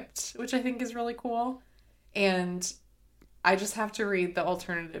script, which I think is really cool. And I just have to read the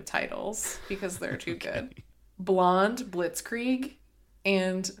alternative titles because they're too Okay. good. Blonde Blitzkrieg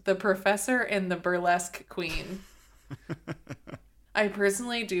and The Professor and the Burlesque Queen. I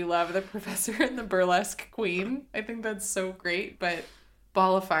personally do love The Professor and the Burlesque Queen. I think that's so great, but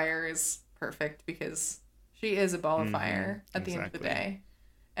Ball of Fire is perfect because she is a ball of Mm-hmm. fire at the end of the Exactly. day.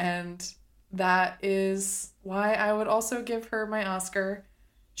 And that is why I would also give her my Oscar.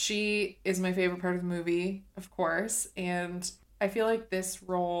 She is my favorite part of the movie, of course, and I feel like this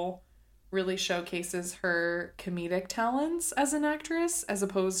role really showcases her comedic talents as an actress as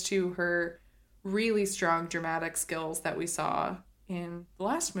opposed to her really strong dramatic skills that we saw in the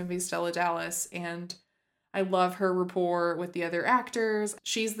last movie, Stella Dallas. And I love her rapport with the other actors.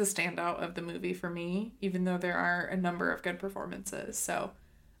 She's the standout of the movie for me, even though there are a number of good performances. So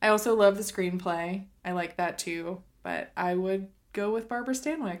I also love the screenplay. I like that too. But I would go with Barbara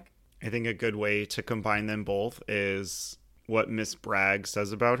Stanwyck. I think a good way to combine them both is what Miss Bragg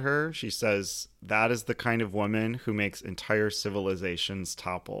says about her. She says, that is the kind of woman who makes entire civilizations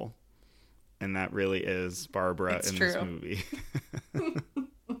topple. And that really is Barbara It's in this true. movie.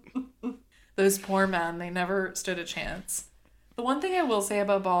 Those poor men, they never stood a chance. The one thing I will say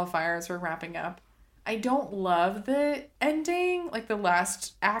about Ball of Fire as we're wrapping up, I don't love the ending, like the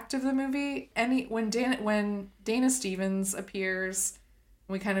last act of the movie. When Dana Stevens appears,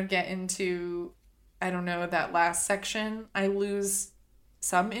 we kind of get into, I don't know, that last section. I lose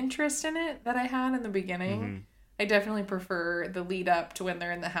some interest in it that I had in the beginning. Hmm. I definitely prefer the lead up to when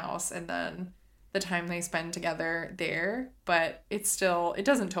they're in the house and then the time they spend together there. But it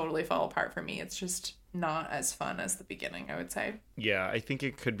doesn't totally fall apart for me. It's just not as fun as the beginning, I would say. Yeah, I think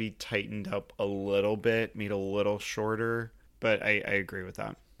it could be tightened up a little bit, made a little shorter, but I agree with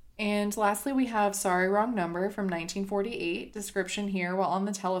that. And lastly, we have Sorry Wrong Number from 1948. Description here: while on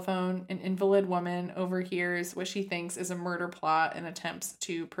the telephone, an invalid woman overhears what she thinks is a murder plot and attempts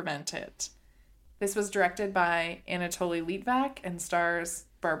to prevent it. This was directed by Anatoly Litvak and stars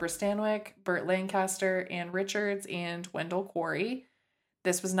Barbara Stanwyck, Burt Lancaster, Ann Richards, and Wendell Quarry.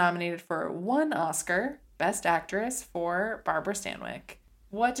 This was nominated for one Oscar, Best Actress, for Barbara Stanwyck.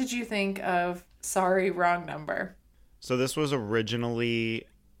 What did you think of Sorry Wrong Number? So this was originally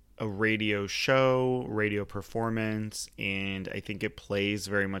a radio show, radio performance, and I think it plays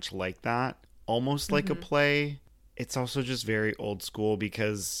very much like that. Almost like a Mm-hmm. play. It's also just very old school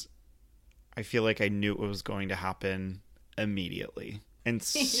because I feel like I knew it was going to happen immediately. And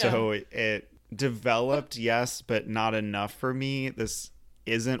Yeah. so it developed, yes, but not enough for me. This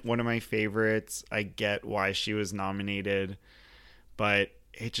isn't one of my favorites. I get why she was nominated, but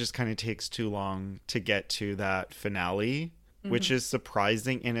it just kind of takes too long to get to that finale, which Mm-hmm. is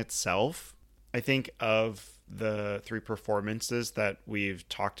surprising in itself. I think of the three performances that we've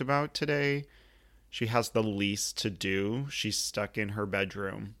talked about today, she has the least to do. She's stuck in her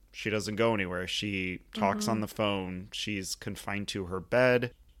bedroom. She doesn't go anywhere. She talks Mm-hmm. on the phone. She's confined to her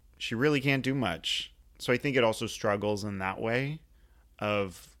bed. She really can't do much. So I think it also struggles in that way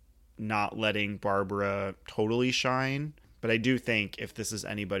of not letting Barbara totally shine. But I do think if this is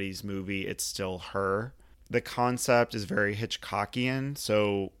anybody's movie, it's still her. The concept is very Hitchcockian,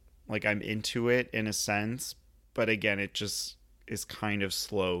 so like I'm into it in a sense, but again, it just is kind of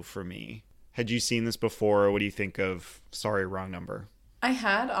slow for me. Had you seen this before? What do you think of Sorry Wrong Number? I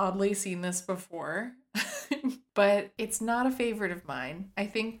had oddly seen this before, but it's not a favorite of mine. I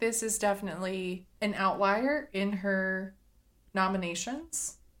think this is definitely an outlier in her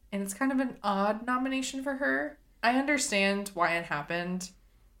nominations, and it's kind of an odd nomination for her. I understand why it happened.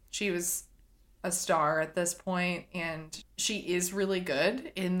 She was a star at this point, and she is really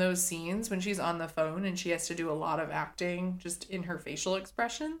good in those scenes when she's on the phone and she has to do a lot of acting just in her facial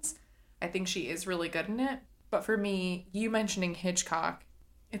expressions. I think she is really good in it. But for me, you mentioning Hitchcock,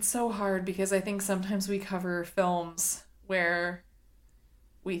 it's so hard because I think sometimes we cover films where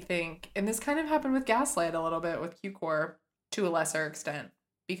we think, and this kind of happened with Gaslight a little bit with Q-Core to a lesser extent,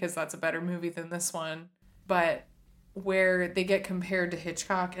 because that's a better movie than this one, but where they get compared to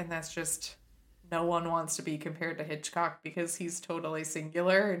Hitchcock, and that's just, no one wants to be compared to Hitchcock because he's totally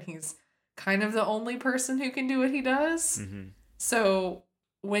singular and he's kind of the only person who can do what he does. Mm-hmm. So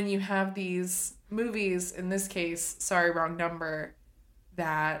when you have these movies, in this case, Sorry, Wrong Number,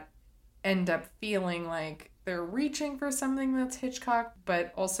 that end up feeling like they're reaching for something that's Hitchcock,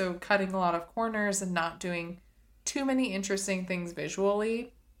 but also cutting a lot of corners and not doing too many interesting things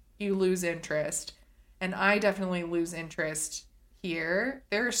visually, you lose interest. And I definitely lose interest here.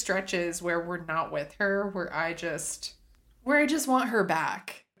 There are stretches where we're not with her, where I just want her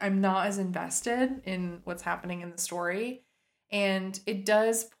back. I'm not as invested in what's happening in the story. And it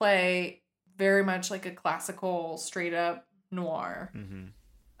does play very much like a classical, straight up noir. Mm-hmm.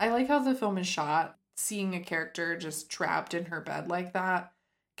 I like how the film is shot. Seeing a character just trapped in her bed like that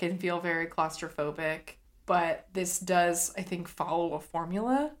can feel very claustrophobic. But this does, I think, follow a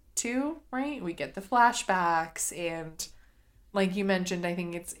formula too, right? We get the flashbacks, and like you mentioned, I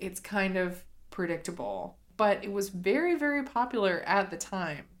think it's kind of predictable. But it was very, very popular at the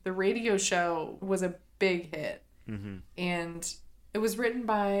time. The radio show was a big hit. Mm-hmm. And it was written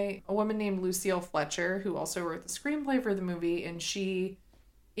by a woman named Lucille Fletcher, who also wrote the screenplay for the movie. And she,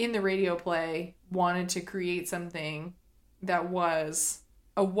 in the radio play, wanted to create something that was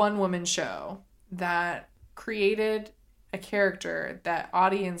a one-woman show that created a character that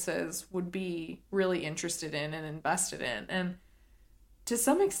audiences would be really interested in and invested in. And to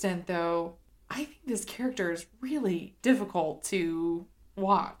some extent, though, I think this character is really difficult to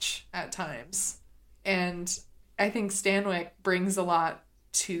watch at times. And I think Stanwyck brings a lot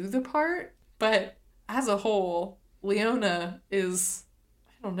to the part, but as a whole, Leona is,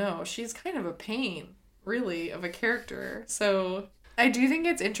 I don't know, she's kind of a pain, really, of a character. So I do think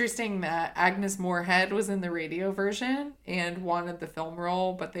it's interesting that Agnes Moorehead was in the radio version and wanted the film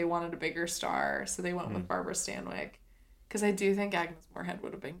role, but they wanted a bigger star, so they went with Barbara Stanwyck. Because I do think Agnes Moorehead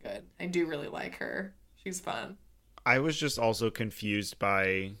would have been good. I do really like her. She's fun. I was just also confused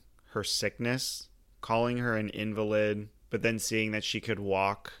by her sickness, calling her an invalid, but then seeing that she could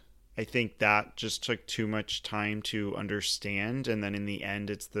walk. I think that just took too much time to understand. And then in the end,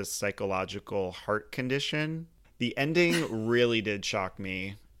 it's this psychological heart condition. The ending really did shock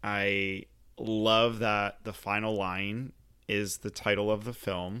me. I love that the final line is the title of the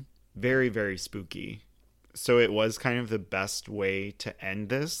film. Very, very spooky. So it was kind of the best way to end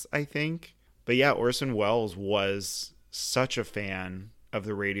this, I think. But yeah, Orson Welles was such a fan of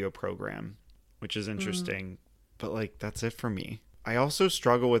the radio program, which is interesting. But like, that's it for me. I also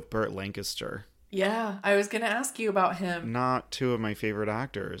struggle with Burt Lancaster. Yeah, I was going to ask you about him. Not two of my favorite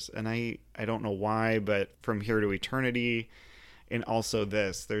actors. And I don't know why, but From Here to Eternity and also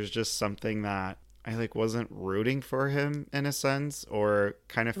this, there's just something that I like wasn't rooting for him in a sense, or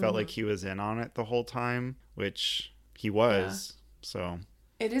kind of felt like he was in on it the whole time, which he was. Yeah. So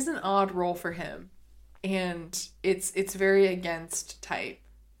it is an odd role for him, and it's very against type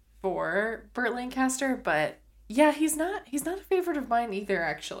for Burt Lancaster, but yeah, he's not a favorite of mine either,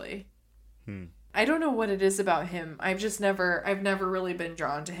 actually. I don't know what it is about him. I've never really been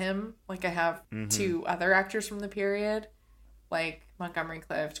drawn to him like I have to other actors from the period, like Montgomery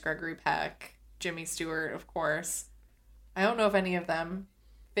Clift, Gregory Peck, Jimmy Stewart, of course. I don't know if any of them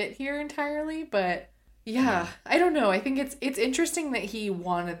fit here entirely, but yeah, I don't know. I think it's interesting that he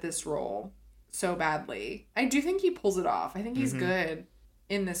wanted this role so badly. I do think he pulls it off. I think he's good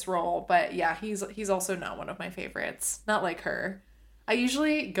in this role, but yeah, he's also not one of my favorites. Not like her. I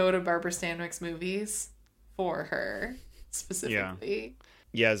usually go to Barbara Stanwyck's movies for her specifically.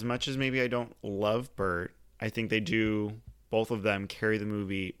 Yeah, as much as maybe I don't love Burt, I think they do, both of them carry the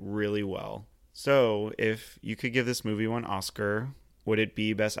movie really well. So, if you could give this movie one Oscar, would it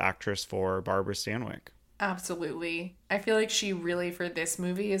be Best Actress for Barbara Stanwyck? Absolutely. I feel like she really, for this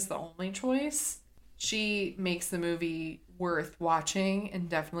movie, is the only choice. She makes the movie worth watching and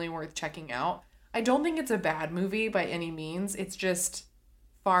definitely worth checking out. I don't think it's a bad movie by any means. It's just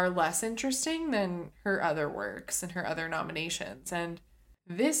far less interesting than her other works and her other nominations. And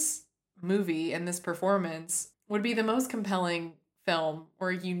this movie and this performance would be the most compelling film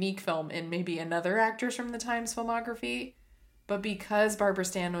or unique film in maybe another actress from the time's filmography. But because Barbara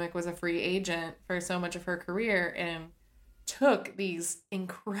Stanwyck was a free agent for so much of her career and took these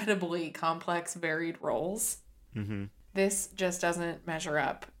incredibly complex, varied roles. Mm-hmm. This just doesn't measure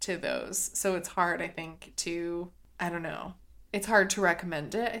up to those. So it's hard, I think, I don't know. It's hard to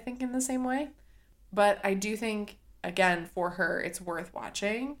recommend it, I think, in the same way. But I do think, again, for her, it's worth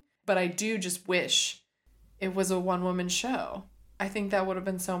watching. But I do just wish it was a one-woman show. I think that would have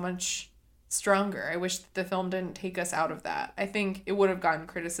been so much stronger. I wish that the film didn't take us out of that. I think it would have gotten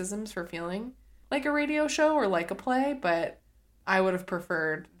criticisms for feeling like a radio show or like a play, but I would have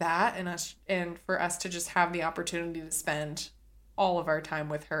preferred that and for us to just have the opportunity to spend all of our time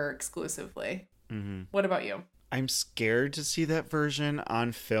with her exclusively. Mm-hmm. What about you? I'm scared to see that version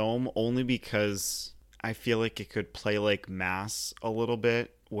on film only because I feel like it could play like Mass a little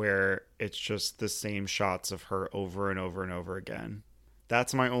bit, where it's just the same shots of her over and over and over again.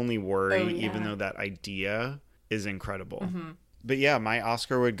 That's my only worry, even though that idea is incredible. Mm-hmm. But yeah, my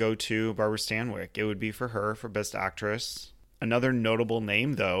Oscar would go to Barbara Stanwyck. It would be for her for Best Actress. Another notable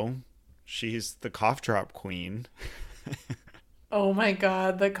name, though, she's the cough drop queen. Oh my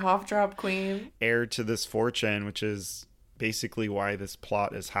God, the cough drop queen. Heir to this fortune, which is basically why this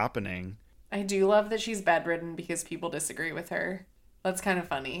plot is happening. I do love that she's bedridden because people disagree with her. That's kind of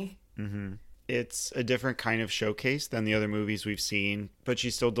funny. Mm-hmm. It's a different kind of showcase than the other movies we've seen, but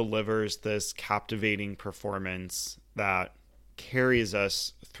she still delivers this captivating performance that carries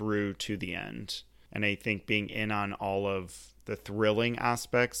us through to the end. And I think being in on all of the thrilling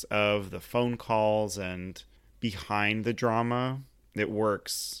aspects of the phone calls and behind the drama, it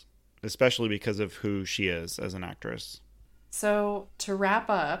works, especially because of who she is as an actress. So to wrap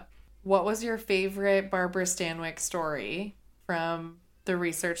up, what was your favorite Barbara Stanwyck story from the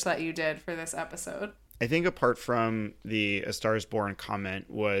research that you did for this episode? I think apart from the A Star is Born comment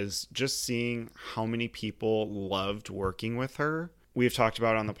was just seeing how many people loved working with her. We've talked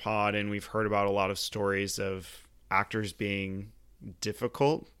about on the pod and we've heard about a lot of stories of actors being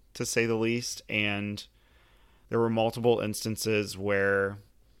difficult, to say the least. And there were multiple instances where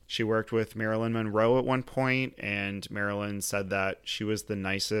she worked with Marilyn Monroe at one point, and Marilyn said that she was the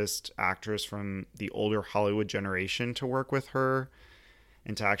nicest actress from the older Hollywood generation to work with her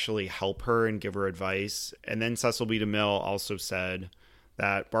and to actually help her and give her advice. And then Cecil B. DeMille also said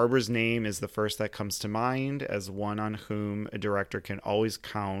that Barbara's name is the first that comes to mind as one on whom a director can always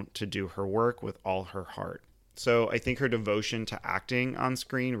count to do her work with all her heart. So I think her devotion to acting on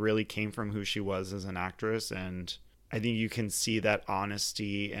screen really came from who she was as an actress, and I think you can see that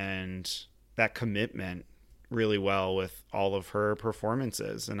honesty and that commitment really well with all of her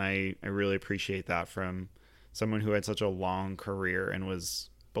performances. And I really appreciate that from someone who had such a long career and was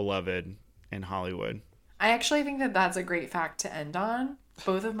beloved in Hollywood. I actually think that that's a great fact to end on.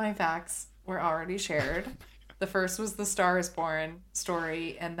 Both of my facts were already shared. The first was the Star is Born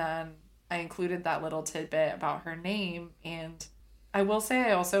story, and then I included that little tidbit about her name. And I will say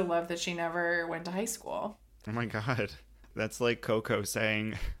I also love that she never went to high school. Oh my God. That's like Coco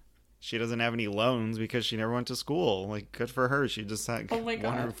saying she doesn't have any loans because she never went to school. Like, good for her. She just won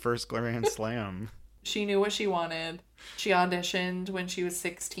her first Grand Slam. She knew what she wanted. She auditioned when she was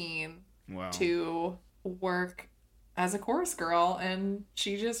 16 to work as a chorus girl, and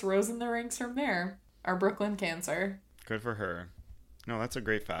she just rose in the ranks from there. Our Brooklyn Cancer. Good for her. No, that's a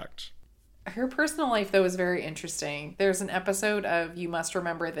great fact. Her personal life, though, is very interesting. There's an episode of You Must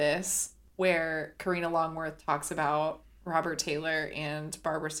Remember This where Karina Longworth talks about Robert Taylor and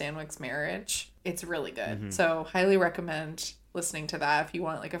Barbara Stanwyck's marriage. It's really good. Mm-hmm. So highly recommend listening to that if you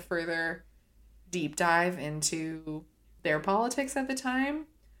want like a further deep dive into their politics at the time.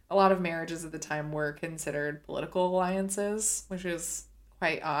 A lot of marriages at the time were considered political alliances, which is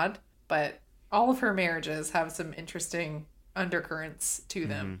quite odd. But all of her marriages have some interesting undercurrents to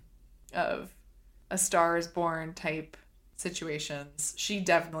them of a Star is Born type situations. She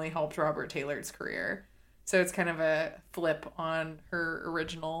definitely helped Robert Taylor's career. So it's kind of a flip on her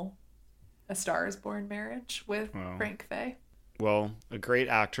original A Star is Born marriage with Frank Fay. Well, a great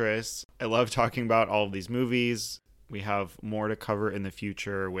actress. I love talking about all of these movies. We have more to cover in the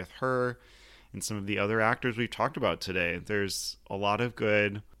future with her and some of the other actors we've talked about today. There's a lot of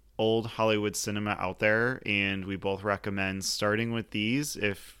good old Hollywood cinema out there, and we both recommend starting with these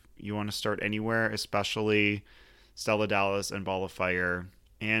if you want to start anywhere, especially Stella Dallas and Ball of Fire.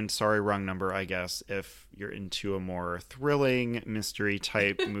 And Sorry, Wrong Number, I guess, if you're into a more thrilling mystery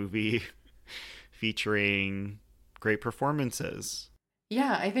type movie featuring great performances.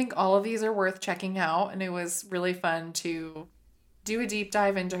 Yeah, I think all of these are worth checking out, and it was really fun to do a deep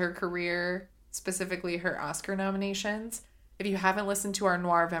dive into her career, specifically her Oscar nominations. If you haven't listened to our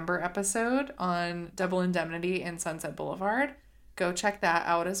Noirvember episode on Double Indemnity and Sunset Boulevard, go check that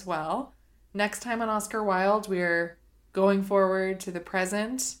out as well. Next time on Oscar Wilde, we're going forward to the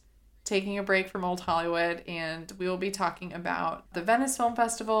present, taking a break from old Hollywood, and we will be talking about the Venice Film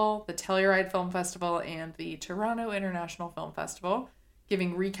Festival, the Telluride Film Festival, and the Toronto International Film Festival,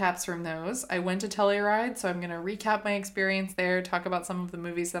 giving recaps from those. I went to Telluride, so I'm going to recap my experience there, talk about some of the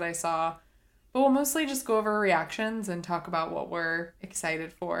movies that I saw, but we'll mostly just go over reactions and talk about what we're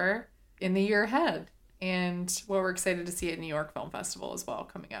excited for in the year ahead and what we're excited to see at New York Film Festival as well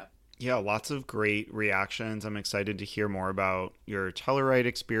coming up. Yeah, lots of great reactions. I'm excited to hear more about your Telluride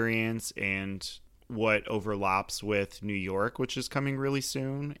experience and what overlaps with New York, which is coming really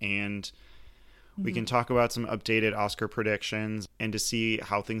soon. And we can talk about some updated Oscar predictions and to see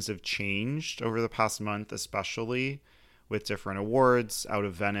how things have changed over the past month, especially with different awards out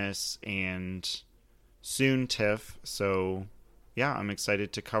of Venice and soon TIFF. So yeah, I'm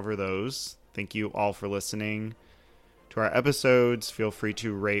excited to cover those. Thank you all for listening to our episodes. Feel free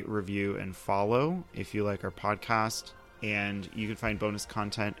to rate, review, and follow if you like our podcast. And you can find bonus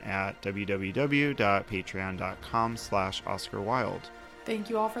content at www.patreon.com/OscarWilde. Thank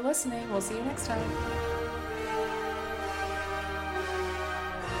you all for listening. We'll see you next time.